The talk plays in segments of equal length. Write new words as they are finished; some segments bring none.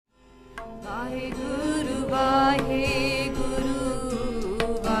ਵਾਹਿਗੁਰੂ ਵਾਹਿਗੁਰੂ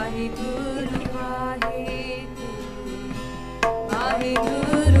ਵਾਹਿਗੁਰੂ ਵਾਹਿਗੁਰੂ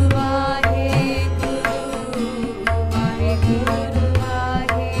ਵਾਹਿਗੁਰੂ ਵਾਹਿਗੁਰੂ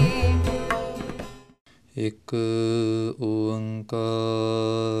ਵਾਹਿਗੁਰੂ। ਇਕ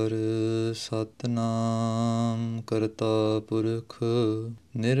ਓੰਕਾਰ ਸਤਿਨਾਮ ਕਰਤਾ ਪੁਰਖ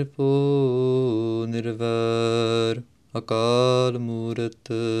ਨਿਰਭਉ ਨਿਰਵੈਰ ਅਕਾਲ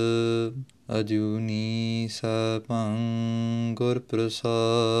ਮੂਰਤ ਅਜੂਨੀ ਸੈਭੰ ਗੁਰ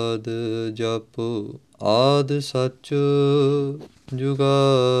ਪ੍ਰਸਾਦ ਜਪੁ। ਆਦਿ ਸਚ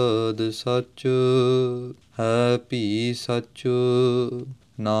ਜੁਗਾਦਿ ਸਚ ਹੈ ਭੀ ਸਚ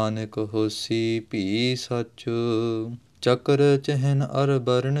ਨਾਨਕ ਹੋਸੀ ਭੀ ਸਚ। ਚਕਰ ਚਹਿਨ ਅਰ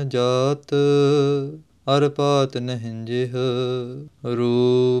ਬਰਨ ਜਾਤ ਅਰ ਪਾਤ ਨਹਿੰਜਿਹ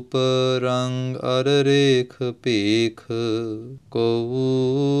ਰੂਪ ਰੰਗ ਅਰ ਰੇਖ ਭੇਖ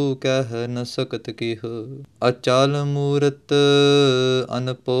ਕੋਊ ਕਹਿ ਨ ਸਕਤ ਕਿਹ। ਅਚਲ ਮੂਰਤ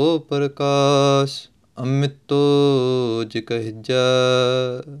ਅਨਭਉ ਪ੍ਰਕਾਸ਼ ਅਮਿਤੋ ਜਿ ਕਹਿਜੈ।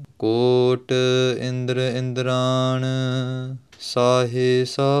 ਕੋਟ ਇੰਦਰ ਇੰਦਰਾਣ ਸਾਹੇ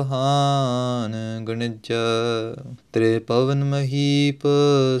ਸਾਹਾਨ ਗਣਿਜੈ। ਤ੍ਰਿਭੁਵਨ ਮਹੀਪ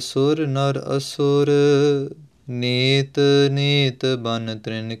ਸੁਰ ਨਰ ਅਸੁਰ ਨੀਤ ਨੀਤ ਬਨ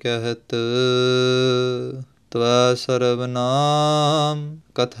ਤ੍ਰਿਨ ਕਹਿਤ। ਤਵੈ ਸਰਬ ਨਾਮ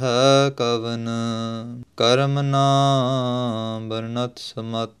ਕਥਾ ਕਵਨ ਕਰਮ ਨਾਮ ਬਰਨਤ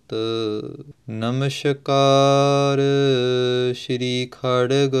ਸਮਤ। ਨਮਸਕਾਰ ਸ਼੍ਰੀ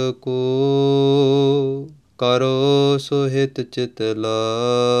ਖੜਗ ਕੋ ਕਰੋ ਸੁਹਿਤ ਚਿਤ ਲਾਇ।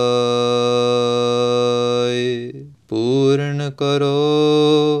 ਪੂਰਨ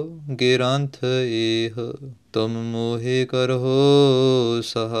ਕਰੋ ਗਿਰੰਥ ਏਹ ਤੁਮ ਮੋਹਿ ਕਰਹੁ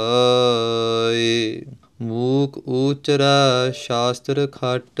ਸਹਾਇ। ਮੂਕ ਊਚਰੈ ਸ਼ਾਸਤਰ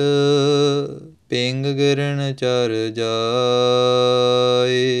ਖਟ ਪਿੰਗ ਗਿਰਨ ਚਰ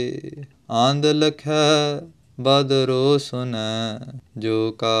ਜਾਇ। ਆਂਧ ਲਖੈ ਬਦਰੋ ਸੁਨੈ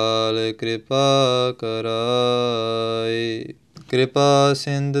ਜੋ ਕਾਲ ਕਿਰਪਾ ਕਰਾਇ। ਕਿਰਪਾ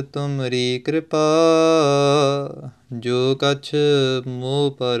ਸਿੰਧ ਤੁਮਰੀ ਕਿਰਪਾ ਜੋ ਕਛ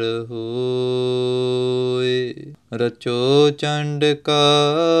ਮੋਹ ਪਰ ਹੋਇ। ਰਚੋ ਚੰਡਕਾ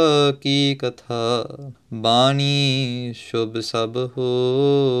ਕੀ ਕਥਾ ਬਾਣੀ ਸ਼ੁਭ ਸਭ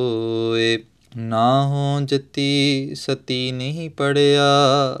ਹੋਇ। ਨਾਹੋ ਜਤੀ ਸਤੀ ਨਹੀਂ ਪੜਿਆ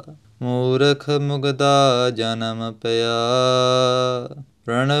ਮੂਰਖ ਮੁਗਦਾ ਜਨਮ ਪਿਆ।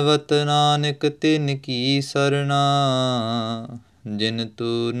 ਪ੍ਰਣਵਤ ਨਾਨਕ ਤਿਨ ਕੀ ਸਰਣਾ ਜਿਨ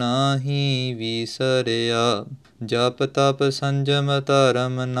ਤੂੰ ਨਾਹੀ ਵਿਸਰਿਆ। ਜਪ ਤਪ ਸੰਜਮ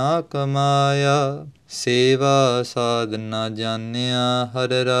ਧਰਮ ਨਾ ਕਮਾਇਆ ਸੇਵਾ ਸਾਧ ਨਾ ਜਾਣਿਆ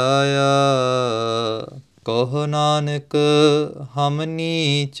ਹਰਿ ਰਾਇਆ। ਕਹੋ ਨਾਨਕ ਹਮ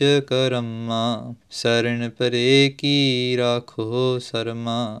ਨੀਚ ਕਰਮਾ ਸਰਣ ਪਰੇ ਕੀ ਰਾਖੋ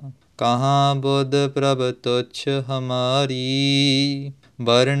ਸਰਮਾ। ਕਹਾਂ ਬੁੱਧ ਪ੍ਰਭ ਤੁਛ ਹਮਾਰੀ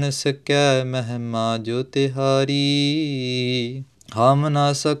ਬਰਨ ਸਕੈ ਮਹਿਮਾ ਜੋ ਤਿਹਾਰੀ। ਹਮ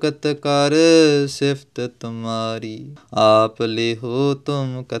ਨਾ ਸਕਤ ਕਰ ਸਿਫਤ ਤੁਮਾਰੀ ਆਪ ਲਿਹੋ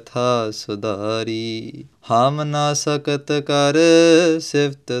ਤੁਮ ਕਥਾ ਸੁਧਾਰੀ। ਹਮ ਨਾ ਸਕਤ ਕਰ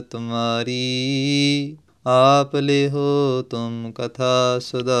ਸਿਫਤ ਤੁਮਾਰੀ ਆਪ ਲਿਹੋ ਤੁਮ ਕਥਾ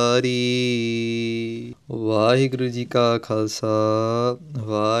ਸੁਧਾਰੀ। ਵਾਹਿਗੁਰੂ ਜੀ ਕਾ ਖਾਲਸਾ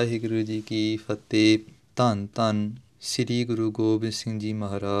ਵਾਹਿਗੁਰੂ ਜੀ ਕੀ ਫਤਿਹ। ਧੰਨ ਧੰਨ ਸ੍ਰੀ ਗੁਰੂ ਗੋਬਿੰਦ ਸਿੰਘ ਜੀ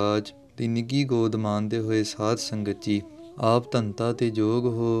ਮਹਾਰਾਜ ਦੀ ਨਿੱਘੀ ਗੋਦ ਮਾਣਦੇ ਹੋਏ ਸਾਧ ਸੰਗਤ ਜੀ, ਆਪ ਧੰਨਤਾ ਤੇ ਯੋਗ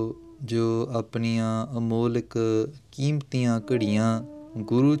ਹੋ ਜੋ ਆਪਣੀਆਂ ਅਮੋਲਕ ਕੀਮਤੀਆਂ ਘੜੀਆਂ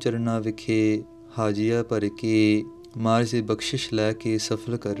ਗੁਰੂ ਚਰਨਾਂ ਵਿਖੇ ਹਾਜ਼ਰੀਆਂ ਭਰ ਕੇ ਮਹਾਰਾਜ ਦੀ ਬਖਸ਼ਿਸ਼ ਲੈ ਕੇ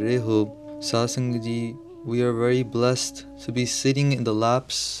ਸਫਲ ਕਰ ਰਹੇ ਹੋ। ਸਾਧ ਸੰਗਤ ਜੀ, we are very blessed to be sitting in the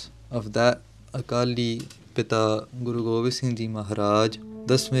laps of that Akali ਪਿਤਾ ਗੁਰੂ ਗੋਬਿੰਦ ਸਿੰਘ ਜੀ ਮਹਾਰਾਜ,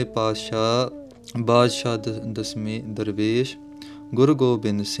 ਦਸਵੇਂ ਪਾਤਸ਼ਾਹ ਬਾਦਸ਼ਾਹ ਦਸਵੇਂ ਦਰਵੇਸ਼ ਗੁਰੂ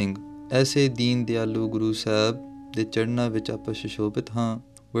ਗੋਬਿੰਦ ਸਿੰਘ। ਐਸੇ ਦੀਨ ਦਿਆਲੂ ਗੁਰੂ ਸਾਹਿਬ ਦੇ ਚਰਨਾਂ ਵਿੱਚ ਆਪਾਂ ਸੁਸ਼ੋਭਿਤ ਹਾਂ।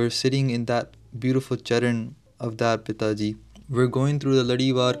 We're sitting in that beautiful charan of that Pita ji. We're going through the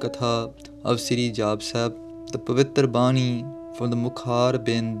Ladiwar Katha of Sri Jaap Sahib, the Pavitr Bani from the Mukhar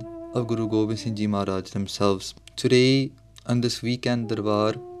Bind of Guru Gobind Singh Ji Maharaj themselves. Today, on this weekend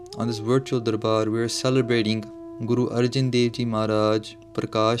Darbar, on this virtual Darbar, we are celebrating Guru Arjan Dev Ji Maharaj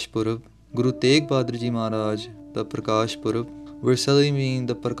Prakash Purab, Guru Tegh Bahadur Ji Maharaj, the Prakash Purab. We're celebrating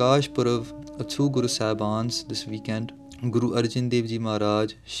the Prakash Purab of two Guru Sahibans this weekend. Guru Arjan Dev Ji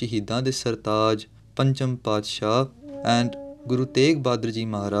Maharaj, Shahidan de Sartaj, Pancham Paatshah, and Guru Tegh Bahadur Ji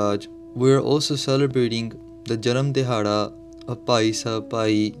Maharaj. We're also celebrating the Jaram Dihada of Bhai Sahib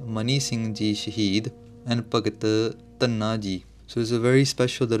Bhai Mani Singh Ji Shaheed and Bhagat Tanna Ji. So it's a very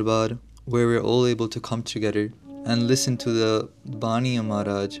special darbar where we're all able to come together and listen to the Bani of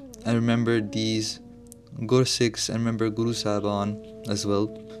Maharaj and remember these Gursikhs and remember Guru Sahiban as well.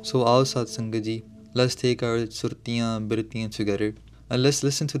 So aao Sat Sangat Ji, let's take our surtiyan, birtiyan together and let's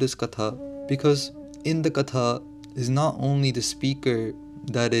listen to this Katha, because in the Katha is not only the speaker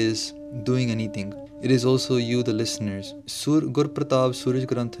that is doing anything, it is also you, the listeners. Gur Pratap Suraj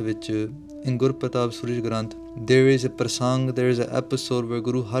Granth vich, in Gur Pratap Suraj Granth, there is a prasang, there is an episode where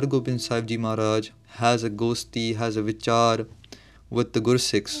Guru Har Gobind Sahib Ji Maharaj has a gosti, has a vichar with the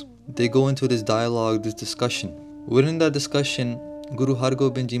Gursikhs. They go into this dialogue, this discussion. Within that discussion, Guru Har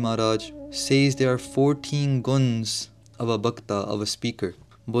Gobind Ji Maharaj says there are 14 guns of a bhakta, of a speaker.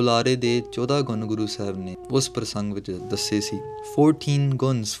 Bulare de 14 gun Guru Sahib ne us prasang vich dasse si. 14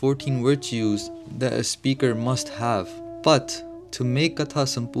 guns, 14 virtues that a speaker must have. But to make Katha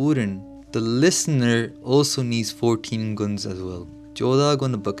Sampuran, the listener also needs 14 guns as well. 14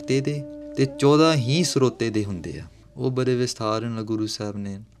 gun bhakte de te 14 hi srote de hunde a. Oh bade visthar ਨਾਲ Guru Sahib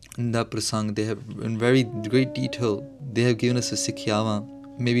ne in that prasang, they have in very great detail, they have given us a sikhyava.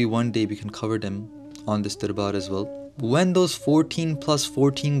 Maybe one day we can cover them on this darbar as well. When those 14 plus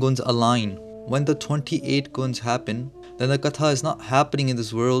 14 guns align, when the 28 guns happen, then the Katha is not happening in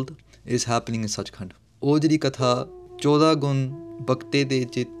this world, it is happening in Sachkhand. Oh jiri Katha 14 gun bhakte de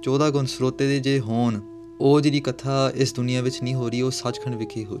je 14 gun srote de je hon, oh jiri Katha is duniya vich nahi ho rahi, oh Sachkhand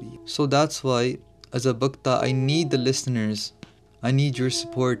vikhe ho rahi. So that's why as a bhakta I need the listeners, I need your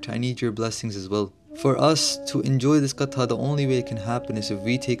support, I need your blessings as well. For us to enjoy this Katha, the only way it can happen is if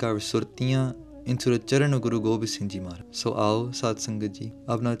we take our surtiyan into the charan of Guru Gobind Singh Ji Maharaj. So aao Sat Sangat Ji,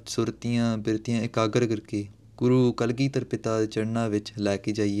 apna surtiyan birtiyan ekagar karke Guru Kalgitar Pita de charna vich leke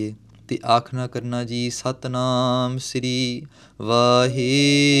jaiye te aakhna karna ji Satnam Sri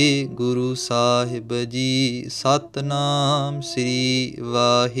Vahe Guru Sahib Ji, Satnam Sri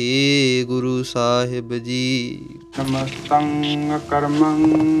Vahe Guru Sahib Ji. Namastang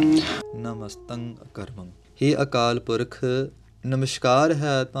Akarmang. Namastang Akarmang. He Akal Purkh, namaskar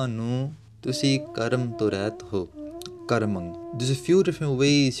hai tanu, tusi karm to ਰਹਿਤ ho. Karmang. There's a few different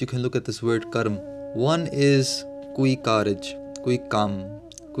ways you can look at this word karm. One is koi karaj, koi kam.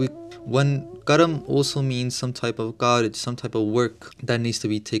 When karam also means some type of karaj, some type of work that needs to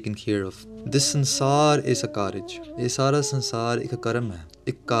be taken care of. This sansar is a karaj. Ye sara sansar ek karam hai,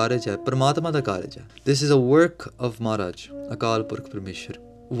 ek karaj hai, Paramatma da karaj hai. This is a work of Maharaj, Akal Purkh Parmeshwar.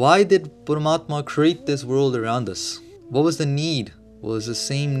 Why did Paramatma create this world around us? What was the need? Was the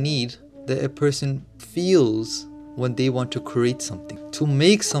same need that a person feels when they want to create something. To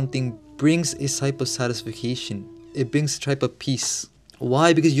make something brings a type of satisfaction. It brings a type of peace.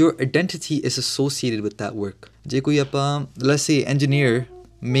 Why? Because your identity is associated with that work. Je koi apa, let's say engineer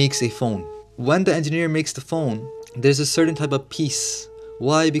makes a phone. When the engineer makes the phone, there's a certain type of peace.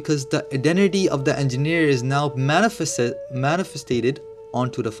 Why? Because the identity of the engineer is now manifested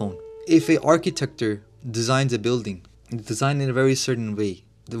onto the phone. If an architect designs a building, designed in a very certain way,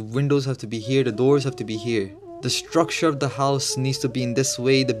 the windows have to be here, the doors have to be here, the structure of the house needs to be in this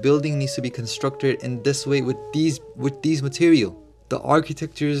way, the building needs to be constructed in this way with these material. The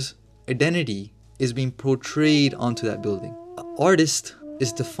architecture's identity is being portrayed onto that building. An artist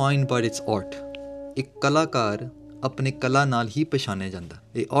is defined by its art. Ek kalakar apne kala naal hi pehchane janda.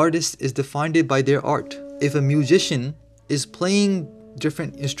 A artist is defined by their art. If a musician is playing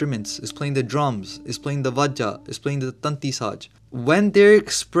different instruments, is playing the drums, is playing the vajja, is playing the tanti saj, when they're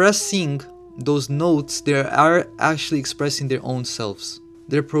expressing those notes, they are actually expressing their own selves.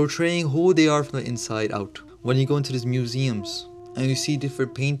 They're portraying who they are from the inside out. When you go into these museums and you see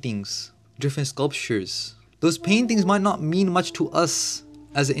different paintings, different sculptures, those paintings might not mean much to us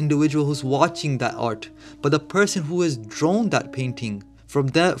as an individual who's watching that art, but the person who has drawn that painting, for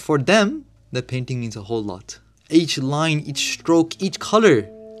them, that painting means a whole lot. Each line, each stroke, each color,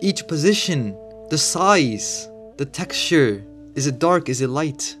 each position, the size, the texture. Is it dark? Is it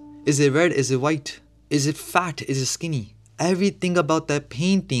light? Is it red? Is it white? Is it fat? Is it skinny? Everything about that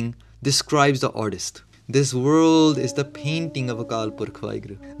painting describes the artist. This world is the painting of Akal Purkh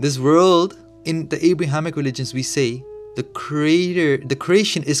Vaheguru. This world, in the Abrahamic religions, we say the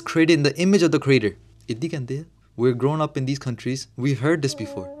creation is created in the image of the creator. We're grown up in these countries, we've heard this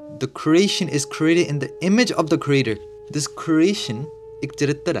before. The creation is created in the image of the creator. This creation, ek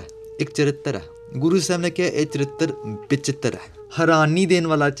charitra hai, ek charitra hai. Guru Sahib ne kiya, ek charitra bichitra hai. Harani den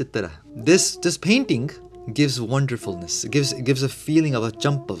wala chitra hai. This painting gives wonderfulness. It gives a feeling of a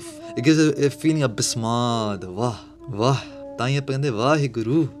jump of. It gives a feeling of bismad. Wah, wah. Taiya pende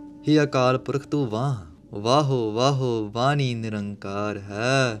Vaheguru. He Akal Purkh tu wah. Vaho, vaho, vani nirankar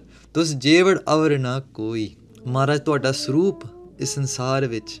hai. Tus jevad avar na koi. Maharaj, ਤੁਹਾਡਾ ਸਰੂਪ ਇਸ ਸੰਸਾਰ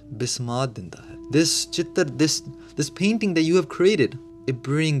ਵਿੱਚ ਬਿਸਮਾਤ ਦਿੰਦਾ ਹੈ। This ਚਿੱਤਰ, this painting that you have created, it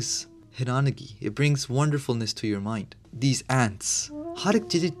brings ਹੈਰਾਨਗੀ, it brings wonderfulness to your mind. These ants, ਹਰ ਇੱਕ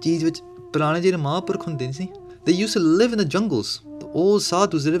ਚੀਜ਼ ਵਿੱਚ ਪੁਰਾਣੇ ਜਿਹੜੇ ਮਹਾਂਪੁਰਖ ਹੁੰਦੇ ਸੀ, they used to live in the jungles. The old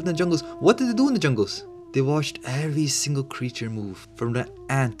sadhus, they lived in the jungles. What did they do in the jungles? They watched every single creature move, from the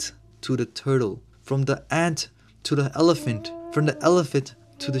ant to the turtle, from the ant to the elephant, from the elephant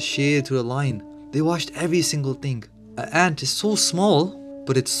to the sher, to the lion. They watched every single thing. An ant is so small,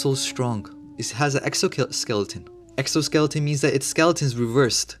 but it's so strong. It has an exoskeleton. Exoskeleton means that its skeleton is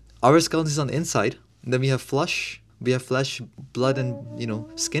reversed. Our skeleton is on the inside, and then we have flesh, blood, and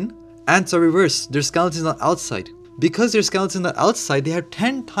skin. Ants are reversed. Their skeleton is on the outside. Because their skeleton is on the outside, they have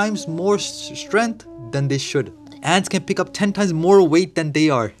 10 times more strength than they should. Ants can pick up 10 times more weight than they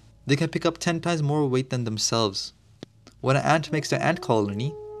are. They can pick up 10 times more weight than themselves. When an ant makes their ant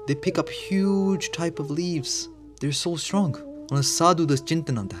colony, they pick up huge type of leaves. They're so strong. When a sadhu does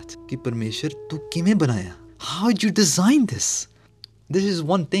chintan on that, ki Parmeshwar, tu kime banaya? How did you design this? This is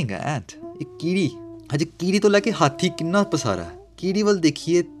one thing, an ant. Ek ਕੀੜੀ, ਹਜੇ ਕੀੜੀ ਤੋਂ ਲੈ ਕੇ ਹਾਥੀ ਕਿੰਨਾ ਪਸਾਰਾ ਹੈ। ਕੀੜੀ ਵੱਲ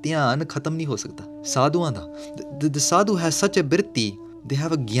ਦੇਖੀਏ, ਧਿਆਨ ਖਤਮ ਨਹੀਂ ਹੋ ਸਕਦਾ ਸਾਧੂਆਂ ਦਾ। The sadhu has such a vritti, they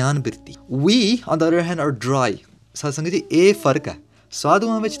have a ਗਿਆਨ vritti. We, on the other hand, are dry. ਸਾਧ ਸੰਗਤ ਜੀ, ਇਹ ਫਰਕ ਹੈ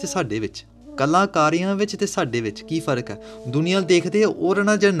ਸਾਧੂਆਂ ਵਿੱਚ ਤੇ ਸਾਡੇ ਵਿੱਚ, ਕਲਾਕਾਰੀਆਂ ਵਿੱਚ ਤੇ ਸਾਡੇ ਵਿੱਚ। ਕੀ ਫਰਕ ਹੈ? ਦੁਨੀਆ ਦੇਖਦੇ ਉਹਨਾਂ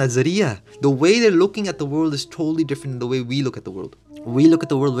ਦਾ ਜਿਹੜਾ ਨਜ਼ਰੀਆ, the way they're looking at the world is totally different than the way we look at the world. We look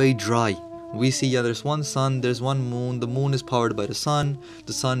at the world very dry. We see, there's one sun, there's one moon. The moon is powered by the sun.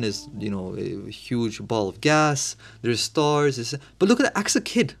 The sun is, a huge ball of gas. There's stars. But look at that, ask a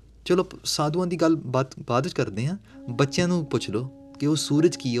kid. ਚਲੋ ਸਾਧੂਆਂ ਦੀ ਗੱਲ ਬਾਤ ਵਿੱਚ ਕਰਦੇ ਹਾਂ। ਬੱਚਿਆਂ ਨੂੰ ਪੁੱਛ ਲਓ ਕਿ ਉਹ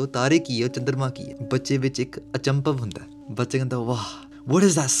ਸੂਰਜ ਕੀ ਹੈ, ਉਹ ਤਾਰੇ ਕੀ ਹੈ, ਉਹ ਚੰਦਰਮਾ ਕੀ ਹੈ। ਬੱਚੇ ਵਿੱਚ ਇੱਕ ਅਚੰਭਵ ਹੁੰਦਾ। ਬੱਚੇ ਕਹਿੰਦਾ, ਵਾਹ, what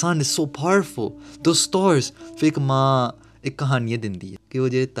is that sun? It's so powerful. Those stars. ਫਿਰ ਇੱਕ ਮਾਂ ਇੱਕ ਕਹਾਣੀਆਂ ਦਿੰਦੀ ਹੈ ਕਿ ਉਹ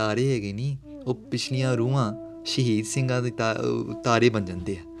ਜਿਹੜੇ ਤਾਰੇ ਹੈਗੇ ਨਹੀਂ, ਉਹ ਪਿਛਲੀਆਂ ਰੂਹਾਂ ਸ਼ਹੀਦ ਸਿੰਘਾਂ ਦੇ ਤਾਰੇ ਬਣ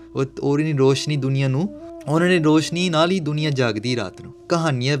ਜਾਂਦੇ ਆ। ਉਹਦੀ ਰੋਸ਼ਨੀ ਦੁਨੀਆ ਨੂੰ, ਉਹਨਾਂ ਨੇ ਰੋਸ਼ਨੀ ਨਾਲ ਹੀ ਦੁਨੀਆ ਜਾਗਦੀ ਰਾਤ ਨੂੰ।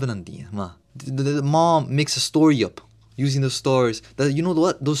 ਕਹਾਣੀਆਂ ਬਣਾਉਂਦੀਆਂ ਮਾਂ। Mom makes a story up using the stars. That,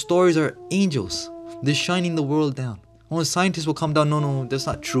 what? Those stars are angels. They're shining the world down. When scientists will come down, no, that's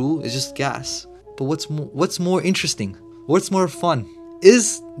not true. It's just gas. But what's more interesting? What's more fun?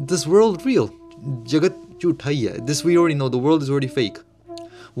 Is this world real? Jagat jhutha hi hai. This we already know. The world is already fake.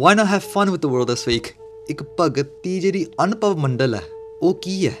 Why not have fun with the world that's fake? ਇੱਕ ਭਗਤ ਦੀ ਜਿਹੜੀ ਅਨੁਭਵ ਮੰਡਲ ਹੈ, ਉਹ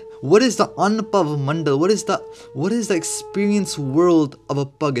ਕੀ ਹੈ? What is the Anubhav Mandal? What is the experience world of a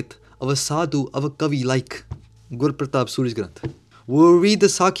Bhagat, of a sadhu, of a kavi like Guru Pratap Suraj Granth? We'll read the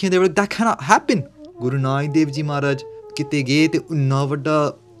Sakhi and they were like, that cannot happen. Guru Nanak Dev Ji Maharaj kite gaye te unna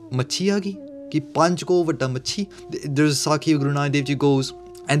vadda machhi aa gayi ki 5 ko vadda machhi. There's a Sakhi Guru Nanak Dev Ji goes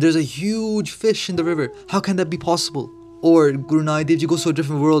and there's a huge fish in the river. How can that be possible? Or Guru Nanak Dev Ji goes to a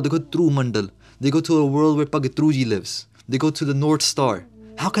different world. They go through Mandal. They go to a world where Bhagat Truji lives. They go to the North Star.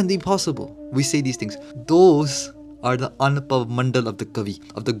 How can they be possible? We say these things. Those are the Anubhav Mandal of the Kavi,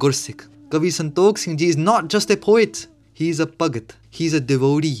 of the Gursikh. Kavi Santokh Singh Ji is not just a poet. He is a Bhagat. He is a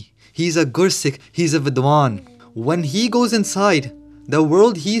devotee. He is a Gursikh. He is a Vidwan. When he goes inside, the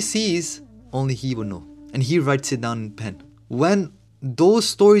world he sees, only he will know. And he writes it down in pen. When those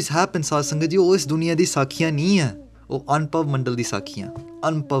stories happen, Saad Sangat Ji, oh, is dunya di sakhiyan nahi hai. Oh, Anubhav Mandal di sakhiyan.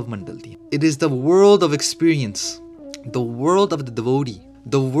 Anubhav Mandal di. It is the world of experience. The world of the devotee.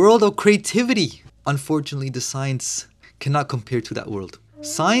 The world of creativity. Unfortunately, the science cannot compare to that world.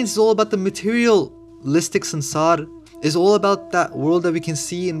 Science is all about the materialistic sansar. It's all about that world that we can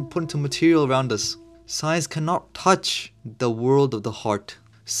see and put into material around us. Science cannot touch the world of the heart.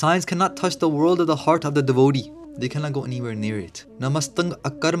 Science cannot touch the world of the heart of the devotee. They cannot go anywhere near it. Namastang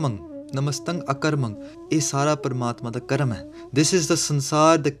akarmang. Namastang akarmang. Ye sara Paramatma da karam hai. This is the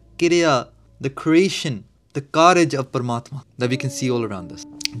sansar, the kriya, the creation, the courage of Paramatma that we can see all around us.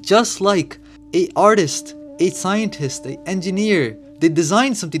 Just like a artist, a scientist, an engineer, they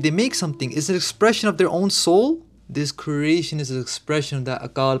design something, they make something, it's an expression of their own soul. This creation is an expression of that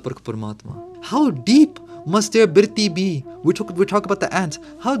Akal Purkh Paramatma. How deep must their vritti be? We talk about the ants.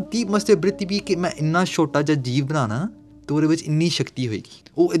 How deep must their vritti be ਕਿ ਮੈਂ ਇੰਨਾ ਛੋਟਾ ਜਿਹਾ ਜੀਵ ਬਣਾਣਾ ਤੇ ਉਹਦੇ ਵਿੱਚ ਇੰਨੀ ਸ਼ਕਤੀ ਹੋਏਗੀ।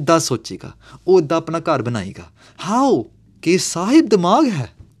 ਉਹ ਇੱਦਾਂ ਸੋਚੇਗਾ, ਉਹ ਇੱਦਾਂ ਆਪਣਾ ਘਰ ਬਣਾਏਗਾ। How? ਕਿ ਸਾਹਿਬ ਦਿਮਾਗ ਹੈ,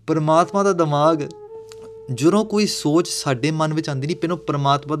 ਪਰਮਾਤਮਾ ਦਾ ਦਿਮਾਗ। ਜਦੋਂ ਕੋਈ ਸੋਚ ਸਾਡੇ ਮਨ ਵਿੱਚ ਆਉਂਦੀ ਨਹੀਂ, ਪਹਿਲਾਂ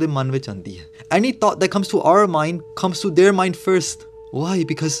ਪਰਮਾਤਮਾ ਦੇ ਮਨ ਵਿੱਚ ਆਉਂਦੀ ਹੈ। Any thought that comes to our mind comes to their mind first. Why?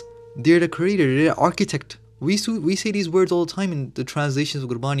 Because they're the creator, they're the architect. We say these words all the time in the translations of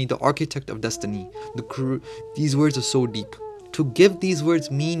Gurbani, the architect of destiny. These words are so deep. To give these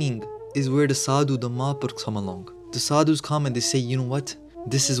words meaning is where the sadhu, the Mahapurukhs come along. The sadhus come and they say, you know what?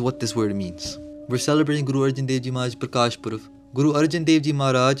 This is what this word means. We're celebrating Guru Arjan Dev Ji Maharaj Prakash Purav. Guru Arjan Dev Ji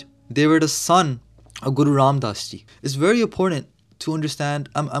Maharaj, they were the son of Guru Ram Das Ji. It's very important to understand,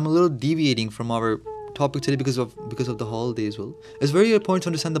 I'm a little deviating from our topic today because of the holiday as well. It's very important to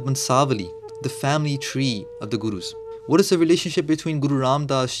understand the Bansavali, the family tree of the Gurus. What is the relationship between Guru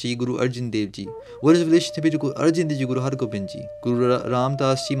Ramdas Ji, Guru Arjan Dev Ji? What is the relationship between Guru Arjan Dev Ji, Guru Hargobind Ji? Guru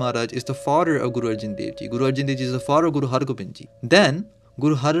Ramdas Ji Maharaj is the father of Guru Arjan Dev Ji. Guru Arjan Dev Ji is the father of Guru Hargobind Ji. Then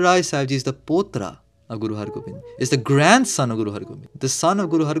Guru Har Rai Sahib Ji is the potra of Guru Hargobind, is the grandson of Guru Hargobind. The son of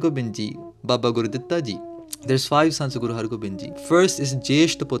Guru Hargobind Ji, Baba Guruditta Ji. There's 5 sons of Guru Hargobind Ji. First is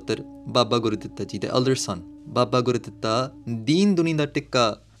Jeshta Putter, Baba Guruditta Ji, the elder son. Baba Guruditta, Deen Duni da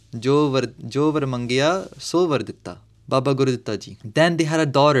Tikka, Jo var mangya, so var ditta. Baba Guruditta Ji. Then they had a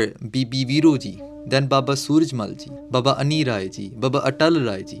daughter, Bibi Viro Ji. Then Baba Surajmal Ji, Baba Ani Rai Ji, Baba Atal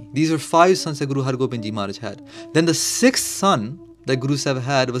Rai Ji. These are 5 sons that Guru Hargobind Ji Maharaj had. Then the 6th son that Guru Sahib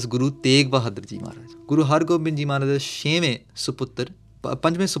had was Guru Tegh Bahadur Ji Maharaj. Guru Hargobind Ji Maharaj's 6th Suputter,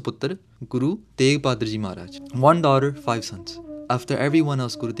 5th Suputter, Guru Tegh Bahadur Ji Maharaj. 1 daughter, 5 sons. After everyone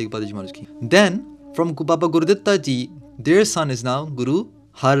else, Guru Tegh Bahadur Ji Maharaj came. Then from Baba Guruditta Ji, their son is now Guru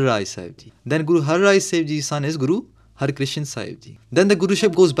Har Rai Sahib Ji. Then Guru Har Rai Sahib Ji's son is Guru Har Krishan Sahib Ji. Then the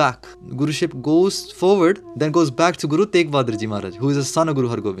Guruship goes back. Guruship goes forward, then goes back to Guru Tegh Bahadur Ji Maharaj, who is the son of Guru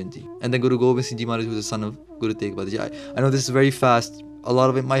Hargobind Ji. And then Guru Gobind Singh Ji Maharaj, who is the son of Guru Tegh Bahadur Ji. I know this is very fast. A lot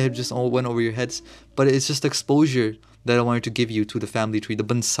of it might have just all went over your heads, but it's just exposure that I wanted to give you to the family tree, the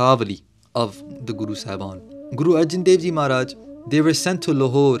Bansavali of the Guru Sahiban. Guru Arjan Dev Ji Maharaj, they were sent to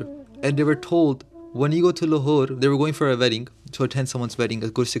Lahore and they were told, when you go to Lahore, they were going for a wedding, to attend someone's wedding, a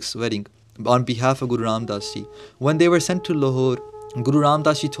Gursikh's wedding, on behalf of Guru Ramdas Ji. When they were sent to Lahore, Guru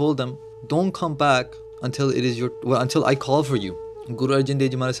Ramdas Ji told them, don't come back until until I call for you. Guru Arjan Dev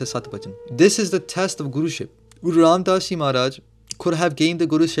Ji Maharaj says Sat Bachan. This is the test of Guruship. Guru Ramdas Ji Maharaj could have gained the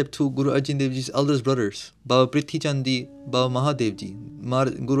Guruship to Guru Arjan Dev Ji's eldest brothers, Baba Prithi Chand Ji, Baba Mahadev Ji.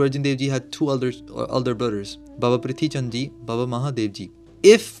 Guru Arjan Dev Ji had 2 elder brothers, Baba Prithi Chand Ji, Baba Mahadev Ji.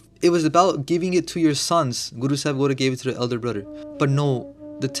 If it was about giving it to your sons, Guru Sahib would have gave it to the elder brother. But no,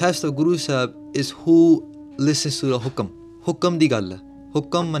 the test of Guru Sahib is who listens to the hukam. Hukam di galla.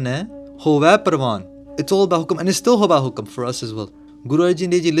 Hukam mane hove parwan. It's all about hukam, and it's still about hukam for us as well. Guru Arjan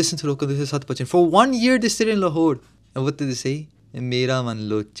Dev Ji listened to the hukam. They said Sat Bachan. For 1 year they stayed in Lahore. And what did they say? Mera man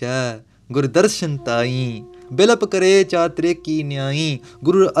locha, Guru darshan tai, bilap kare chatre ki nyai.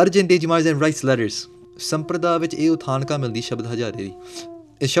 Guru Arjan Dev Ji Maharaj then writes letters. Samprada vich e uthan ka mildi Shabad Hajare di.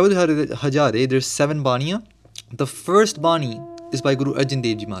 In Shabad Hajare, there's 7 baniya. The first bani is by Guru Arjan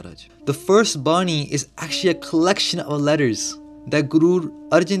Dev Ji Maharaj. The first bani is actually a collection of letters that Guru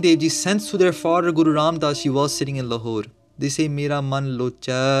Arjan Dev Ji sent to their father Guru Ramdas Ji while sitting in Lahore. They say, Mera man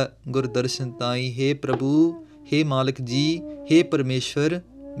locha, Guru darshan tai, Hey Prabhu, Hey Malik Ji, Hey Parmeshwar,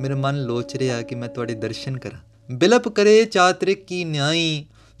 Mera man loch reha ki main tuade darshan kara. Bilap kare chatrik ki nyai,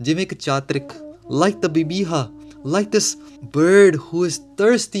 jive ek chatrik, like the bibiha, like this bird who is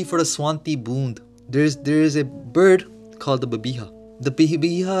thirsty for the Swanti boond. There is a bird called the babiha. The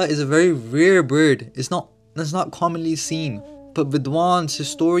babiha is a very rare bird. It's not commonly seen. But Vidwans,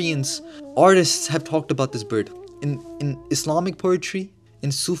 historians, artists have talked about this bird. In Islamic poetry,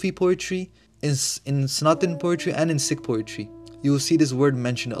 in Sufi poetry, in Sanatan poetry, and in Sikh poetry, you will see this word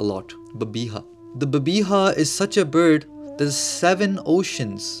mentioned a lot. Babiha. The babiha is such a bird that 7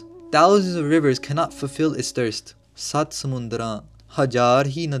 oceans, thousands of rivers cannot fulfill its thirst. Sat samundra, hajar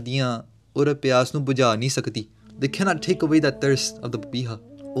hi nadiyan, ura pyas nu bujha nahi sakti. They cannot take away that thirst of the babiha.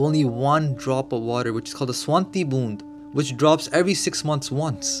 Only 1 drop of water, which is called a Swanti boond, which drops every 6 months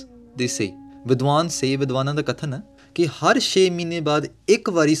once, they say. Vidwan say, Vidwanan da Katha na, कि हर 6 महीने बाद एक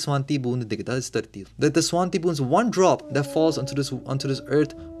बारी स्वांति बूंद दिखता है इस धरती. That the Swanti boon is 1 drop that falls onto this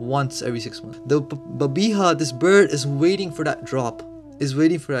earth once every 6 months. The babiha, this bird, is waiting for that drop.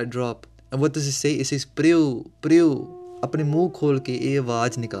 And what does it say? It says priyo, priyo. अपने मुंह खोल के ये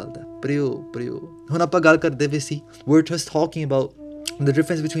आवाज निकालता है. प्रियो, प्रियो. हुन आपां गल करदे वे सी. We're just talking about the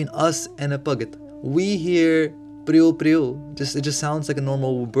difference between us and a pagat. We hear priyo, priyo. It just sounds like a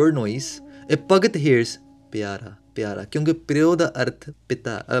normal bird noise. A pagat hears प्यारा, प्यारा. क्योंकि प्रियो दा अर्थ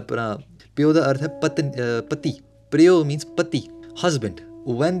पिता, प्रियो दा अर्थ है पति. Priyo means pati, husband.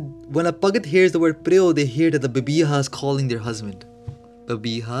 When a pagat hears the word priyo, they hear that the babiha is calling their husband.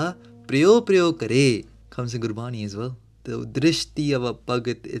 Babiha, priyo, priyo kare, comes in Gurbani as well. The drishti of a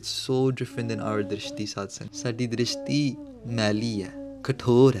pagat, it's so different than our drishti, satsang. Sadi drishti mali hai,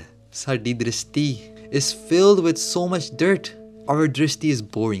 kathor hai. Sadi drishti is filled with so much dirt. Our drishti is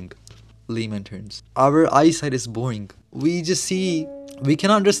boring, layman terms. Our eyesight is boring. We just see, we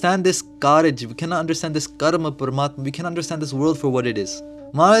cannot understand this karaj, we cannot understand this karma paramatma, we cannot understand this world for what it is.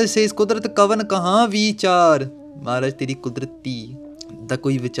 Maharaj says, Kudrat kavan kahan vichar. Maharaj, teri kudrati da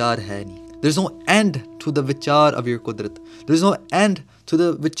koi vichar hai nahi. There's no end to the vichar of your Kudrat. There's no end to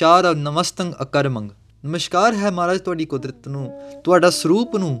the vichar of Namastang Akarmang. ਨਮਸਕਾਰ ਹੈ ਮਹਾਰਾਜ ਤੁਹਾਡੀ ਕੁਦਰਤ ਨੂੰ, ਤੁਹਾਡਾ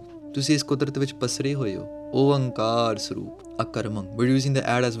ਸਰੂਪ ਨੂੰ, ਤੁਸੀਂ ਇਸ ਕੁਦਰਤ ਵਿੱਚ ਪਸਰੇ ਹੋਏ ਹੋ, ਓੰਕਾਰ ਸਰੂਪ ਅਕਰਮੰ. We're using the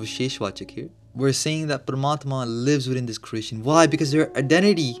ad as Visheshvachak here. We're saying that Paramatma lives within this creation. Why? Because their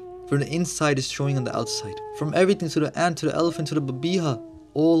identity from the inside is showing on the outside. From everything to the ant, to the elephant, to the babiha,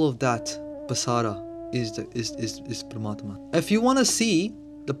 all of that pasara is Paramatma. If you want to see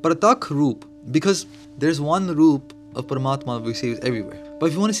the Pratak Roop, because there's one Roop of Paramatma we see is everywhere. But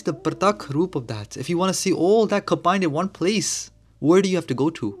if you want to see the Pratak Roop of that, if you want to see all that combined in one place, where do you have to go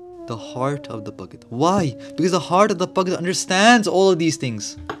to? The heart of the Bhagat. Why? Because the heart of the Bhagat understands all of these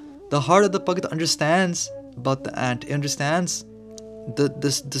things. The heart of the Bhagat understands about the ant. It understands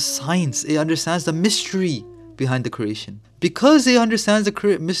the science. It understands the mystery behind the creation. Because it understands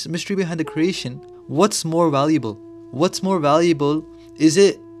the mystery behind the creation, what's more valuable? What's more valuable? Is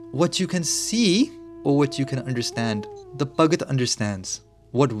it what you can see or what you can understand? The Bhagat understands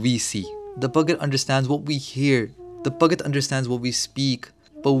what we see. The Bhagat understands what we hear. The Bhagat understands what we speak.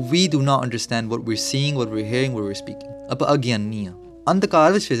 But we do not understand what we're seeing, what we're hearing, what we're speaking. Apa agyanniya.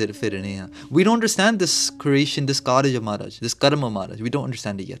 Andhakar vich firne ha. We don't understand this creation, this Karaj of Maharaj, this Karma of Maharaj. We don't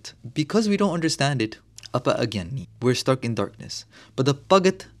understand it yet. Because we don't understand it, apa agyanni. We're stuck in darkness. But the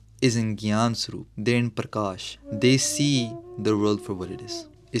Bhagat is in Gyan Swarup. They're in Prakash. They see the world for what it is.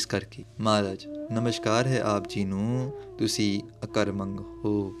 ਇਸ ਕਰਕੇ ਮਹਾਰਾਜ ਨਮਸਕਾਰ ਹੈ ਆਪ ਜੀ ਨੂੰ, ਤੁਸੀਂ ਅਕਰਮੰਗ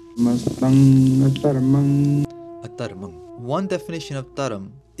ਹੋ. ਮਸਤੰ ਧਰਮੰ. ਅਧਰਮੰ. One definition of dharam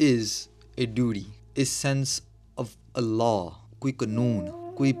is a duty, a sense of a law, ਕੋਈ ਕਾਨੂੰਨ,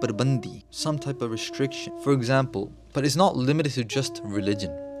 ਕੋਈ ਪ੍ਰਬੰਧੀ, some type of restriction. For example, but it's not limited to just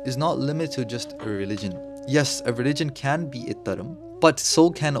religion. It's not limited to just a religion. Yes, a religion can be a dharam, but so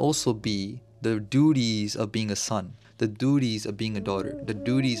can also be the duties of being a son, the duties of being a daughter, the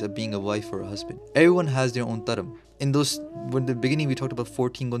duties of being a wife or a husband. Everyone has their own dharam. In those, when the beginning we talked about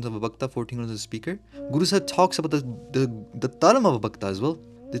 14 guns of a bhakta, 14 guns of a speaker. Guru Sahib talks about the dharam of a bhakta as well.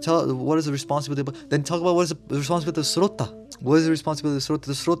 They tell what is the responsibility, then talk about what is the responsibility of Srota. What is the responsibility of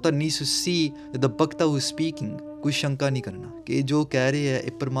Srota? The Srota needs to see that the bhakta who is speaking, koi shanka nahi karna, कि जो कह रहे हैं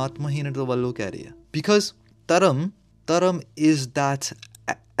ये परमात्मा ही ने तो वालों कह रहे हैं. Because dharam is that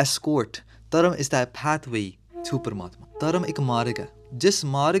escort. Dharam is that pathway to Paramatma. Dharam ਇੱਕ ਮਾਰਗ ਹੈ, ਜਿਸ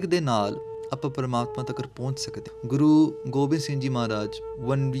ਮਾਰਗ ਦੇ ਨਾਲ ਆਪਾਂ ਪਰਮਾਤਮਾ ਤੱਕ ਪਹੁੰਚ ਸਕਦੇ. ਗੁਰੂ ਗੋਬਿੰਦ ਸਿੰਘ ਜੀ ਮਹਾਰਾਜ,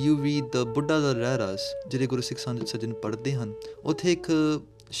 when you read the Buddha the Raras, ਜਿਹੜੇ ਗੁਰੂ ਸਿੱਖ ਸੱਜਣ ਪੜ੍ਹਦੇ ਹਨ, ਉੱਥੇ ਇੱਕ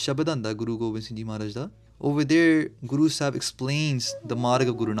ਸ਼ਬਦ ਆਉਂਦਾ ਗੁਰੂ ਗੋਬਿੰਦ ਸਿੰਘ ਜੀ ਮਹਾਰਾਜ ਦਾ. Over there, Guru Sahib explains the ਮਾਰਗ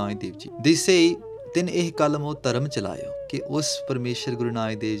of Guru Nanak Dev Ji. They say, ਤਿੰਨ ਇਹ ਕਲਮੋ ਧਰਮ ਚਲਾਇਓ, ਕਿ ਉਸ ਪਰਮੇਸ਼ਰ ਗੁਰੂ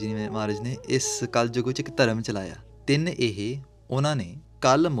ਨਾਨਕ ਦੇਵ ਜੀ ਨੇ ਮਹਾਰਾਜ ਨੇ ਇਸ ਕਲਯੁਗ ਵਿੱਚ ਇੱਕ ਧਰਮ ਚਲਾਇਆ. ਤਿੰਨ ਇਹ ਉਹਨਾਂ ਨੇ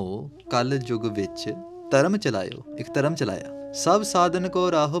ਕਲਯੁਗ ਵਿੱਚ ਧਰਮ ਚਲਾਇਓ, ਇੱਕ ਧਰਮ ਚਲਾਇਆ. ਸਭ ਸਾਧਨ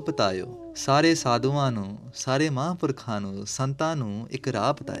ਕੋ ਰਾਹੋ ਪਤਾਇਓ, ਸਾਰੇ ਸਾਧੂਆਂ ਨੂੰ, ਸਾਰੇ ਮਹਾਂਪੁਰਖਾਂ ਨੂੰ, ਸੰਤਾਂ ਨੂੰ ਇੱਕ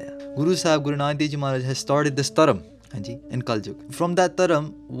ਰਾਹ ਪਤਾਇਆ. ਗੁਰੂ ਸਾਹਿਬ ਗੁਰੂ ਨਾਨਕ ਦੇਵ ਜੀ ਮਹਾਰਾਜ has started this ਧਰਮ, ਹਾਂਜੀ, in Kaljug. From that dharam,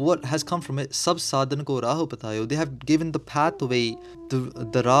 what has come from it, sab sadhan ko raho patayo, they have given the pathway,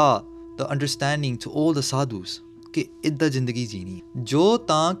 the raah, the understanding to all the sadhus कि इद्दा जिंदगी जीनी. जो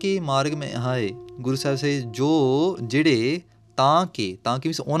तां के मार्ग में आए, गुरु साहब से जो जिड़े तां के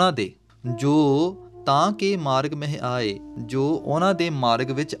means ਉਹਨਾਂ ਦੇ, ਜੋ ਤਾਂ ਕੇ ਮਾਰਗ में आए, जो ਉਹਨਾਂ ਦੇ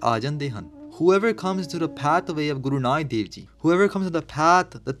ਮਾਰਗ ਵਿੱਚ ਆ ਜਾਂਦੇ ਹਨ. Whoever comes to the pathway of Guru Nanak Dev Ji, whoever comes to the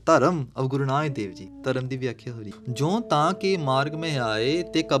path, the dharam of Guru Nanak Dev Ji, dharam ਦੀ ਵਿਆਖਿਆ ਹੋ ਰਹੀ. ਜੋ ਤਾਂ ਕੇ ਮਾਰਗ में ਆਏ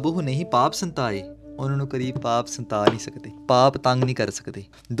ਤੇ ਕਬਹੂ ਨਹੀਂ ਪਾਪ ਸੰਤਾਏ, ਉਹਨਾਂ ਨੂੰ ਕਦੀ ਪਾਪ ਸੰਤਾ ਨਹੀਂ ਸਕਦੇ, ਪਾਪ ਤੰਗ ਨਹੀਂ ਕਰ ਸਕਦੇ.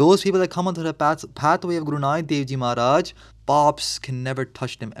 Those people that come onto the pathway of Guru Nanak Dev Ji Maharaj, paps can never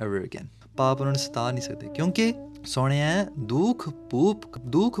touch them ever again. ਪਾਪ ਉਹਨਾਂ ਨੂੰ ਸਤਾ ਨਹੀਂ ਸਕਦੇ, ਕਿਉਂਕਿ ਸੁਣਿਆ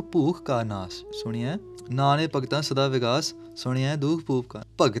ਦੁੱਖ ਭੂਖ ਕਾ ਨਾਸ, ਸੁਣਿਆ ਨਾਨੇ ਭਗਤਾਂ ਸਦਾ ਵਿਗਾਸ, ਸੁਣਿਆ ਦੁੱਖ ਭੂਖ ਕਾ.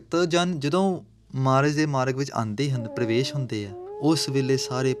 ਭਗਤ ਜਨ ਜਦੋਂ ਮਹਾਰਾਜ ਦੇ ਮਾਰਗ ਵਿੱਚ ਆਉਂਦੇ ਹਨ, ਪ੍ਰਵੇਸ਼ ਹੁੰਦੇ ਆ, ਉਸ ਵੇਲੇ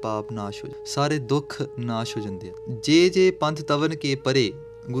ਸਾਰੇ ਪਾਪ ਨਾਸ਼ ਹੋ ਜਾਂਦੇ, ਸਾਰੇ ਦੁੱਖ ਨਾਸ਼ ਹੋ ਜਾਂਦੇ ਆ. ਜੇ ਪੰਥ ਤਵਨ ਕੇ ਪਰੇ,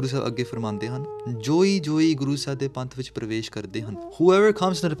 ਗੁਰੂ ਸਾਹਿਬ ਅੱਗੇ ਫਰਮਾਉਂਦੇ ਹਨ, ਜੋਈ ਗੁਰੂ ਸਾਹਿਬ ਦੇ ਪੰਥ ਵਿੱਚ ਪ੍ਰਵੇਸ਼ ਕਰਦੇ ਹਨ. Whoever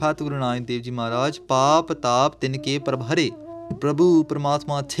comes to the path of Guru Nanak Dev Ji Maharaj, ਪਾਪ ਤਾਪ ਤਿਨ ਕੇ ਪ੍ਰਭ ਹਰੇ. Prabhu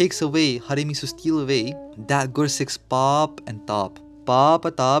Paramatma takes away, Hari means to steal away, that Gursikh's paap and taap. Paap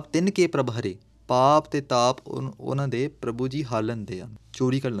taap tin ke prabh hare. Paap te taap ਉਹਨਾਂ ਦੇ ਪ੍ਰਭੂ ਜੀ ਹਾਲ ਲੈਂਦੇ ਹਨ,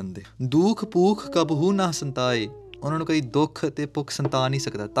 ਚੋਰੀ ਕਰ ਲੈਂਦੇ. ਦੁੱਖ ਭੂਖ ਕਬਹੂ ਨਾ ਸੰਤਾਏ, ਉਹਨਾਂ ਨੂੰ ਕਦੀ ਦੁੱਖ ਤੇ ਭੁੱਖ ਸੰਤਾ ਨਹੀਂ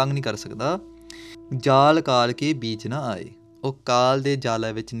ਸਕਦਾ, ਤੰਗ ਨਹੀਂ ਕਰ ਸਕਦਾ. ਜਾਲ ਕਾਲ ਕੇ ਬੀਚ ਨਾ ਆਏ, ਉਹ ਕਾਲ ਦੇ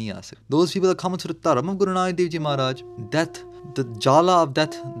ਜਾਲਾਂ ਵਿੱਚ ਨਹੀਂ ਆ ਸਕਦੇ. Those people that come to the dharam of Guru Nanak Dev Ji Maharaj, death, the jala of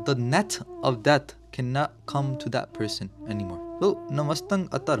death, the net of death cannot come to that person anymore. So namastang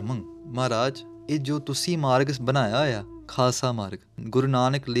adharmang, Maharaj, ਇਹ ਜੋ ਤੁਸੀਂ ਮਾਰਗ ਬਣਾਇਆ ਆ, ਖਾਲਸਾ ਮਾਰਗ, ਗੁਰੂ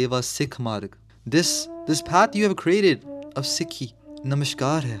ਨਾਨਕ ਲੇਵਾ ਸਿੱਖ ਮਾਰਗ, this path you have created of Sikhi,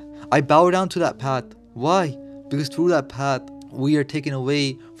 ਨਮਸਕਾਰ ਹੈ. I bow down to that path. Why? Because through that path, we are taken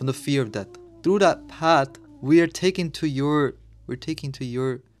away from the fear of death. Through that path, we are taken to your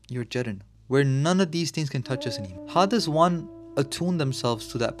Charan, where none of these things can touch us anymore. How does one attune themselves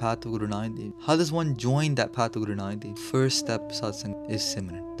to that path of Guru Nanak Dev? How does one join that path of Guru Nanak Dev? First step, satsang, is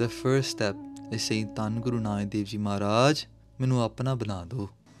Simran. The first step is saying, Tan Guru Nanak Dev Ji Maharaj, Minu apna bana do.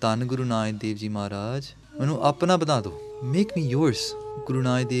 Tan Guru Nanak Dev Ji Maharaj, Minu apna bana do. Make me yours. Guru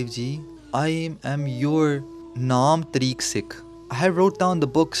Nanak Dev Ji, I am your Naam Tariq Sikh. I have wrote down the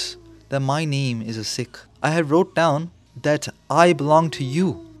books that my name is a Sikh. I have wrote down that I belong to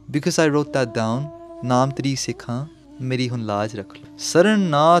you. Because I wrote that down, Naam Tariq Sikh haan, meri hun laaj rakh lo. Saran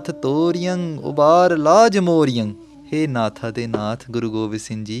Nath Toriyang Ubar Laaj Moriyang. Hey Natha de Nath Guru Gobind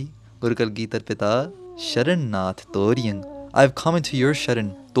Singh Ji, Guru Kalgitar Pita, Sharan Nath Toriyang. I have come into your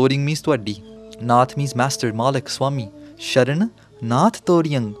Sharan. Toriyang means Twaddi. Nath means Master, Malik, Swami. Sharan Nath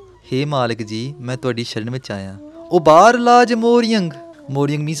Toriyang. Hey Malik Ji, मैं ਤੁਹਾਡੀ शरण ਵਿੱਚ ਆਇਆ. Ubar Laaj Moriyang.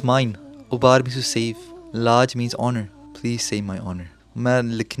 Moriyang means mine. Ubar means to save. Laaj means honor. Please save my honor. मैं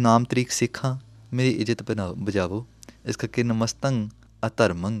नाम तरीक सिख हाँ, मेरी इज्जत बजावो. इस करके नमस्तंग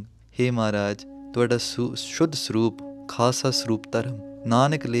अधर्मंग. हे महाराज, ਤੁਹਾਡਾ शुद्ध स्वरूप, खासा स्वरूप धर्म.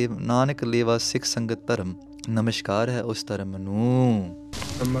 नानक लेवा सिख संगत धर्म. नमस्कार है उस धर्म ਨੂੰ.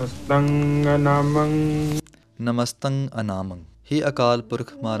 नमस्तंग अनामंग. नमस्तंग अनामंग. हे अकाल पुरख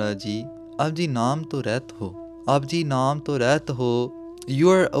महाराज जी, आप जी नाम तो रहत हो. आप जी नाम तो रहत हो. You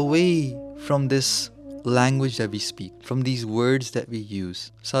are away from this language that we speak, from these words that we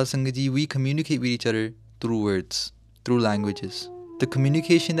use. Satsangat ji, we communicate with each other through words, through languages. The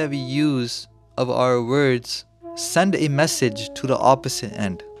communication that we use of our words send a message to the opposite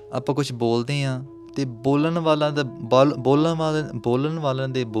end. ਆਪਾਂ ਕੁਝ ਬੋਲਦੇ ਹਾਂ ਤੇ ਬੋਲਣ ਵਾਲਾਂ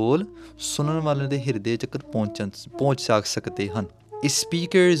ਦੇ ਬੋਲ ਸੁਣਨ ਵਾਲਿਆਂ ਦੇ ਹਿਰਦੇ ਤੱਕ ਪਹੁੰਚ ਸਕਦੇ ਹਨ. A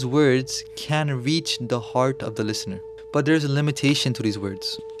speaker's words can reach the heart of the listener, but there's a limitation to these words.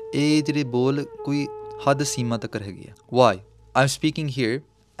 ਇਹ ਜਿਹੜੇ ਬੋਲ ਕੋਈ ਹੱਦ ਸੀਮਾ ਤੱਕ ਹੈਗੀ ਆ. Why? I'm speaking here,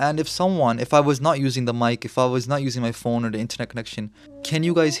 and if I was not using the mic, if I was not using my phone or the internet connection, can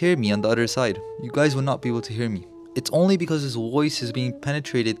you guys hear me on the other side? You guys would not be able to hear me. It's only because this voice is being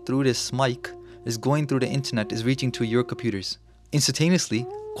penetrated through this mic, is going through the internet, is reaching to your computers instantaneously.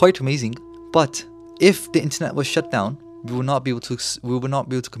 Quite amazing. But if the internet was shut down, we would not be able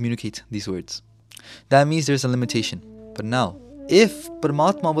to communicate these words. That means there's a limitation. But now, if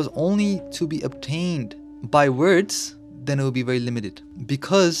Paramatma was only to be obtained by words, then it would be very limited.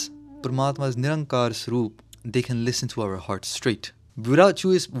 Because Paramatma's Nirankar Swaroop, they can listen to our hearts straight. Without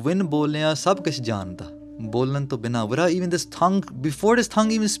you is when bolya sab kuch janda. Bolan to bina. Without even this tongue, before this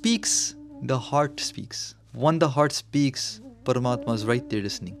tongue even speaks, the heart speaks. When the heart speaks, Paramatma is right there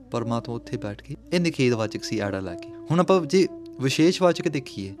listening. Paramatma ਉੱਥੇ ਬੈਠ ਕੇ ਇਹ ਨਿਖੇਧ ਵਾਚਕ ਸੀ ਆੜਾ ਲਾ ਕੇ. ਹੁਣ ਆਪਾਂ ਜੇ ਵਿਸ਼ੇਸ਼ ਵਾਚਕ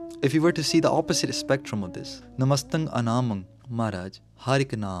ਦੇਖੀਏ, if you were to see the opposite spectrum of this, Namastang Anamang, Maharaj, ਹਰ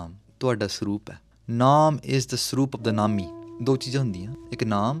ਇੱਕ ਨਾਮ ਤੁਹਾਡਾ ਸਰੂਪ ਹੈ. ਨਾਮ is the Sarup of the Nami. ਦੋ ਚੀਜ਼ਾਂ ਹੁੰਦੀਆਂ, ਇੱਕ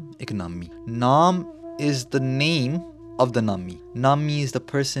ਨਾਮ, ਇੱਕ ਨਾਮੀ. ਨਾਮ is the name of the Nami. Nami is the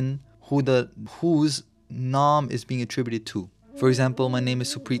person whose naam is being attributed to. For example, my name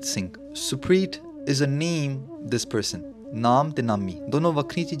is Supreet Singh. Supreet is a name, this person. Naam te Nami. Dono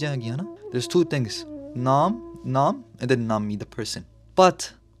vakri cheezain hagiyan na. There's two things. Naam, and then Nami, the person.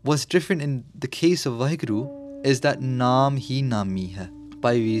 But what's different in the case of Vaheguru is that Naam hi Nami hai.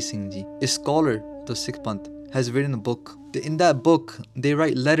 Bhai Veer Singh Ji, a scholar of the Sikh Panth, has written a book. In that book, they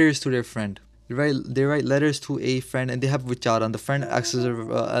write letters to their friend. They write letters to a friend and they have vichara. And the friend asks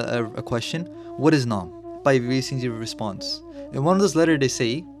a question, what is Naam? Bhai Veer Singh Ji responds. In one of those letters, they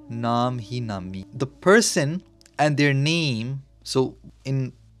say, Naam hi Nami. The person and their name. So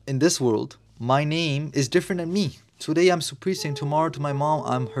in this world, my name is different than me. Today I'm Supreet Singh. Tomorrow to my mom,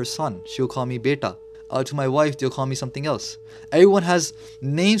 I'm her son. She'll call me Beta. To my wife, they'll call me something else. Everyone has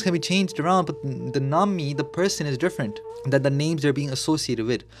names can be changed around, but the Nami, the person, is different than the names they're being associated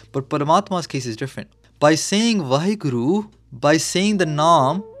with. But Paramatma's case is different. By saying Vaheguru, by saying the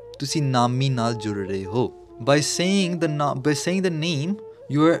Naam, tusi Nami naal jud rahe ho. By saying the name,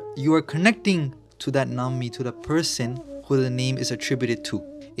 you are connecting to that Nami, to the person who the name is attributed to.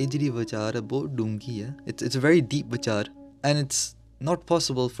 ਇਹ ਜਿਹੜੀ ਵਿਚਾਰ ਹੈ ਬਹੁਤ ਡੂੰਘੀ ਹੈ. It's a very deep ਵਿਚਾਰ, and it's not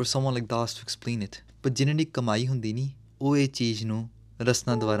possible for someone like Das to explain it. But ਜਿਨ੍ਹਾਂ ਦੀ ਕਮਾਈ ਹੁੰਦੀ ਨਹੀਂ, ਉਹ ਇਹ ਚੀਜ਼ ਨੂੰ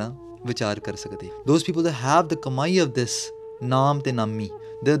ਰਸਨਾ ਦੁਆਰਾ ਵਿਚਾਰ ਕਰ ਸਕਦੇ. Those people that have the ਕਮਾਈ of this ਨਾਮ ਤੇ ਨਾਮੀ,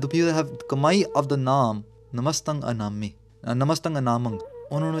 the people that have ਕਮਾਈ of the ਨਾਮ, ਨਮਸਤੰਗ ਅਨਾਮੇ, ਨਮਸਤੰਗ ਅਨਾਮੰਗ,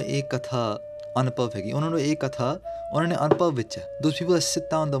 ਉਹਨਾਂ ਨੂੰ ਇਹ ਕਥਾ ਅਨੁਭਵ ਹੈਗੀ. ਉਹਨਾਂ ਨੂੰ ਇਹ ਕਥਾ ਉਹਨਾਂ ਨੇ ਅਨੁਭਵ ਵਿੱਚ ਹੈ. Those people that sit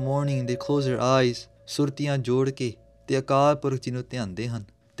down in the morning, they close their eyes, ਸੁਰਤੀਆਂ ਜੋੜ ਕੇ ਤੇ ਅਕਾਲ ਪੁਰਖ ਜੀ ਨੂੰ ਧਿਆਉਂਦੇ ਹਨ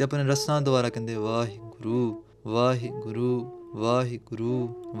ਤੇ ਆਪਣੇ ਰਸਨਾ ਦੁਆਰਾ ਕਹਿੰਦੇ ਵਾਹਿਗੁਰੂ ਵਾਹਿਗੁਰੂ ਵਾਹਿਗੁਰੂ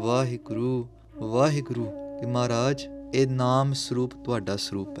ਵਾਹਿਗੁਰੂ ਵਾਹਿਗੁਰੂ। ਕਿ ਮਹਾਰਾਜ ਇਹ ਨਾਮ ਸਰੂਪ ਤੁਹਾਡਾ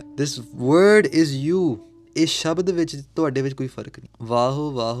ਸਰੂਪ ਹੈ। ਦਿਸ ਵਰਡ ਇਜ਼ ਯੂ। ਇਸ ਸ਼ਬਦ ਵਿੱਚ ਤੁਹਾਡੇ ਵਿੱਚ ਕੋਈ ਫਰਕ ਨਹੀਂ।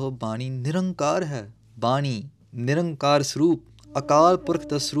 ਵਾਹੋ ਵਾਹੋ ਬਾਣੀ ਨਿਰੰਕਾਰ ਹੈ। ਬਾਣੀ ਨਿਰੰਕਾਰ ਸਰੂਪ ਅਕਾਲ ਪੁਰਖ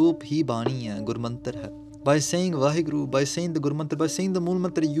ਦਾ ਸਰੂਪ ਹੀ ਬਾਣੀ ਹੈ, ਗੁਰਮੰਤਰ ਹੈ। By saying Waheguru, by saying the Gurmantar, by saying the ਮੂਲ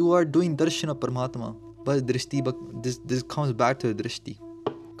ਮੰਤਰ, you are doing darshan of ਪਰਮਾਤਮਾ। ਬਸ ਦ੍ਰਿਸ਼ਟੀ, this comes back to the ਦ੍ਰਿਸ਼ਟੀ,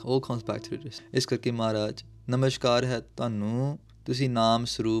 all comes back to the ਦ੍ਰਿਸ਼ਟੀ। ਇਸ ਕਰਕੇ ਮਹਾਰਾਜ ਨਮਸਕਾਰ ਹੈ ਤੁਹਾਨੂੰ, ਤੁਸੀਂ ਨਾਮ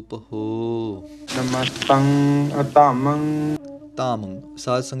ਸਰੂਪ ਹੋ। ਨਮਸਤੰ ਅਧਾਮੰ। ਧਾਮ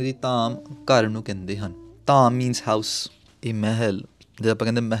ਸਾਧ ਸੰਗਤ ਜੀ, ਧਾਮ ਘਰ ਨੂੰ ਕਹਿੰਦੇ ਹਨ। ਧਾਮ ਮੀਨਸ ਹਾਊਸ, ਇਹ ਮਹਿਲ। ਜਦੋਂ ਆਪਾਂ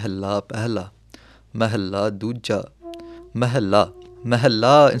ਕਹਿੰਦੇ ਮਹੱਲਾ ਪਹਿਲਾ, ਮਹੱਲਾ ਦੂਜਾ, ਮਹੱਲਾ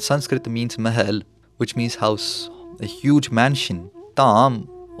ਮਹੱਲਾ in Sanskrit means mahal, which means house, a huge mansion. ਧਾਮ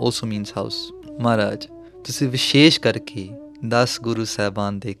also means house। ਮਹਾਰਾਜ ਤੁਸੀਂ ਵਿਸ਼ੇਸ਼ ਕਰਕੇ 10 ਗੁਰੂ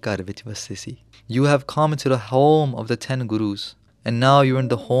ਸਾਹਿਬਾਨ ਦੇ ਘਰ ਵਿੱਚ ਵਸੇ ਸੀ। You have come to the home of the 10 gurus and now you're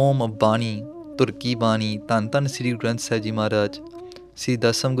in the home of ਬਾਣੀ, ਤੁਰਕੀ ਬਾਣੀ। ਧੰਨ ਧੰਨ ਸ੍ਰੀ ਗੁਰੂ ਗ੍ਰੰਥ ਸਾਹਿਬ ਜੀ ਮਹਾਰਾਜ, ਸ੍ਰੀ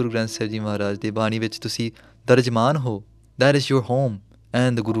ਦਸਮ ਗੁਰੂ ਗ੍ਰੰਥ ਸਾਹਿਬ ਜੀ ਮਹਾਰਾਜ ਦੇ ਬਾਣੀ ਵਿੱਚ ਤੁਸੀਂ ਦਰਜਮਾਨ ਹੋ। That is your home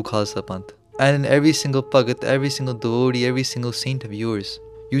and the Guru Khalsa Panth, and every single Bhagat, every single devotee, every single saint of yours,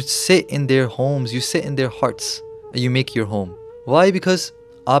 you sit in their homes, you sit in their hearts, and you make your home. Why? Because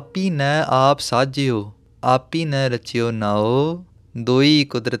api na aap sajyo, api na rachyo nao, doi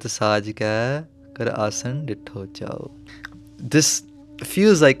kudrat saaj ka kar asan ditho chao. This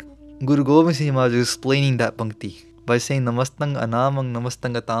feels like Guru Gobind Singh Maharaj is explaining that pankti by saying namastang anamang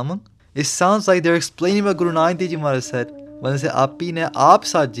namastang atamang. It sounds like they're explaining what Guru Nanak Dev Ji Maharaj said when they say api ne aap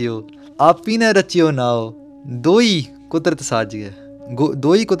sajyo, ਆਪੀ ਨੇ ਰਚਿਓ ਨਾਓ, ਦੋਈ ਕੁਦਰਤ ਸਾਜ ਗਏ,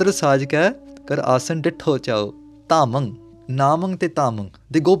 ਦੋਈ ਕੁਦਰਤ ਸਾਜ ਕੇ ਕਰ ਆਸਨ ਡਿੱਠੋ ਚਾਓ। ਧਾਮੰਗ, ਨਾਮੰਗ ਤੇ ਧਾਮੰਗ,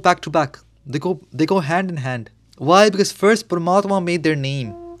 they go back to back, they go hand in hand. Why? Because first Paramatma made their name,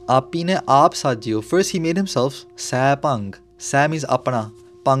 ਆਪੀ ਨੇ ਆਪ ਸਾਜਿਓ। First he made himself ਸੈ ਭੰਗ। ਸੈ means ਆਪਣਾ,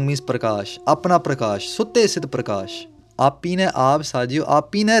 ਭੰਗ means ਪ੍ਰਕਾਸ਼, ਆਪਣਾ ਪ੍ਰਕਾਸ਼, ਸੁੱਤੇ ਸਿੱਧ ਪ੍ਰਕਾਸ਼। ਆਪੀ ਨੇ ਆਪ ਸਾਜਿਓ,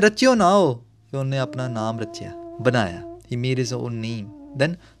 ਆਪੀ ਨੇ ਰਚਿਓ ਨਾਓ, ਕਿ ਉਹਨੇ ਆਪਣਾ ਨਾਮ ਰਚਿਆ, ਬਣਾਇਆ। He made his own name.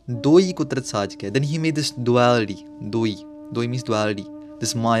 Then doi kudrat saaj ke, then he made this duality, doi means duality,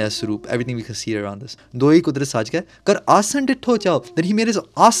 this maya swarup, everything we can see around us. Doi kudrat saaj ke kar asan ditho chao, then he made his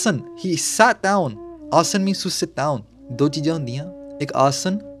asan, he sat down. Asan means to sit down. Do cheezaਂ ਹੁੰਦੀਆਂ, ਇੱਕ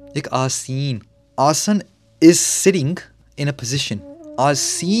ਆਸਨ, ਇੱਕ ਆਸੀਨ। Asan is sitting in a position,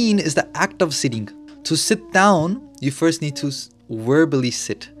 ਆਸੀਨ is the act of sitting. To sit down you first need to verbally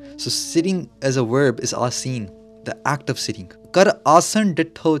sit, so sitting as a verb is ਆਸੀਨ, the act of sitting. ਕਰ ਆਸਨ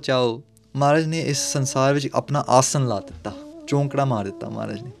ਡਿੱਠੋ ਚਾਓ। ਮਹਾਰਾਜ ਨੇ ਇਸ ਸੰਸਾਰ ਵਿੱਚ ਆਪਣਾ ਆਸਨ ਲਾ ਦਿੱਤਾ, ਚੌਂਕੜਾ ਮਾਰ ਦਿੱਤਾ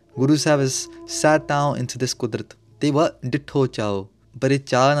ਮਹਾਰਾਜ ਨੇ। Guru Sahib has sat down into this ਕੁਦਰਤ। ਤੇ ਡਿੱਠੋ ਚਾਓ, ਬੜੇ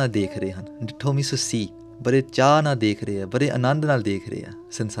ਚਾਅ ਨਾਲ ਦੇਖ ਰਹੇ ਹਨ। ਡਿੱਠੋ means to see, ਬੜੇ ਚਾਅ ਨਾਲ ਦੇਖ ਰਹੇ ਆ, ਬੜੇ ਆਨੰਦ ਨਾਲ ਦੇਖ ਰਹੇ ਆ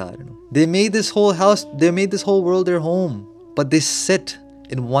ਸੰਸਾਰ ਨੂੰ। They made this whole house, they made this whole world their home, but they sit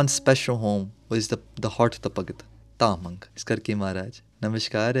in one special home, which is the heart of the Bhagat, ਧਾਮੰਗ। ਇਸ ਕਰਕੇ ਮਹਾਰਾਜ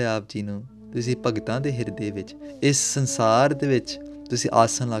ਨਮਸਕਾਰ ਹੈ ਆਪ ਜੀ ਨੂੰ। ਤੁਸੀਂ ਭਗਤਾਂ ਦੇ ਹਿਰਦੇ ਵਿੱਚ, ਇਸ ਸੰਸਾਰ ਦੇ ਵਿੱਚ ਤੁਸੀਂ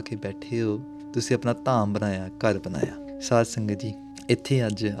ਆਸਨ ਲਾ ਕੇ ਬੈਠੇ ਹੋ, ਤੁਸੀਂ ਆਪਣਾ ਧਾਮ ਬਣਾਇਆ, ਘਰ ਬਣਾਇਆ। ਸਾਧ ਸੰਗਤ ਜੀ, ਇੱਥੇ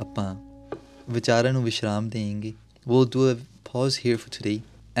ਅੱਜ ਆਪਾਂ ਵਿਚਾਰਾਂ ਨੂੰ ਵਿਸ਼ਰਾਮ ਦੇਂਗੇ। We'll do a pause here for today,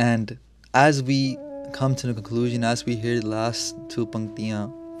 and as we come to the conclusion, as we hear the last 2 ਪੰਕਤੀਆਂ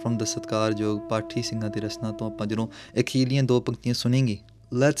from the ਸਤਿਕਾਰਯੋਗ ਪਾਠੀ ਸਿੰਘਾਂ ਦੀ ਰਚਨਾ ਤੋਂ, ਆਪਾਂ ਜਦੋਂ ਅਖੀਰਲੀਆਂ 2 ਪੰਕਤੀਆਂ ਸੁਣेंगे,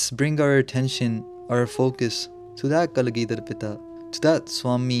 let's bring our attention, our focus to that Kalgidhar Pita, to that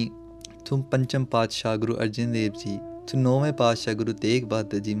Swami, to ਪੰਚਮ ਪਾਤਸ਼ਾਹ Guru Arjan Dev ji, to 9ਵੇਂ ਪਾਤਸ਼ਾਹ ਗੁਰੂ ਤੇਗ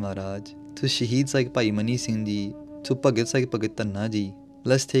ਬਹਾਦਰ ਜੀ ਮਹਾਰਾਜ, to ਸ਼ਹੀਦ ਸਾਹਿਬ ਭਾਈ Mani Singh ji, to ਭਗਤ ਸਾਹਿਬ ਭਗਤ ਧੰਨਾ ਜੀ।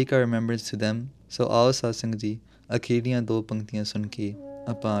 Let's take our remembrance to them. So ਆਓ ਸਾਧ ਸੰਗਤ ਜੀ, ਅਖੀਰਲੀਆਂ 2 ਪੰਕਤੀਆਂ ਸੁਣ ਕੇ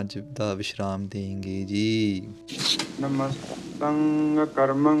ਆਪਾਂ ਅੱਜ ਦਾ ਵਿਸ਼ਰਾਮ ਦੇਂਗੇ ਜੀ। ਨਮਸਤੰ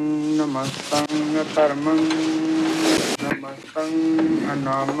ਕਰਮੰ ਨਮਸਤੰ ਧਰਮੰ ਨਮਸਤੰ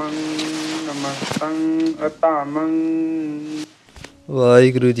ਅਨਾਮੰ ਨਮਸਤੰ ਅਧਾਮੰ।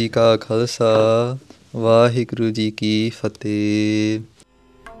 ਵਾਹਿਗੁਰੂ ਜੀ ਕਾ ਖਾਲਸਾ, ਵਾਹਿਗੁਰੂ ਜੀ ਕੀ ਫਤਿਹ।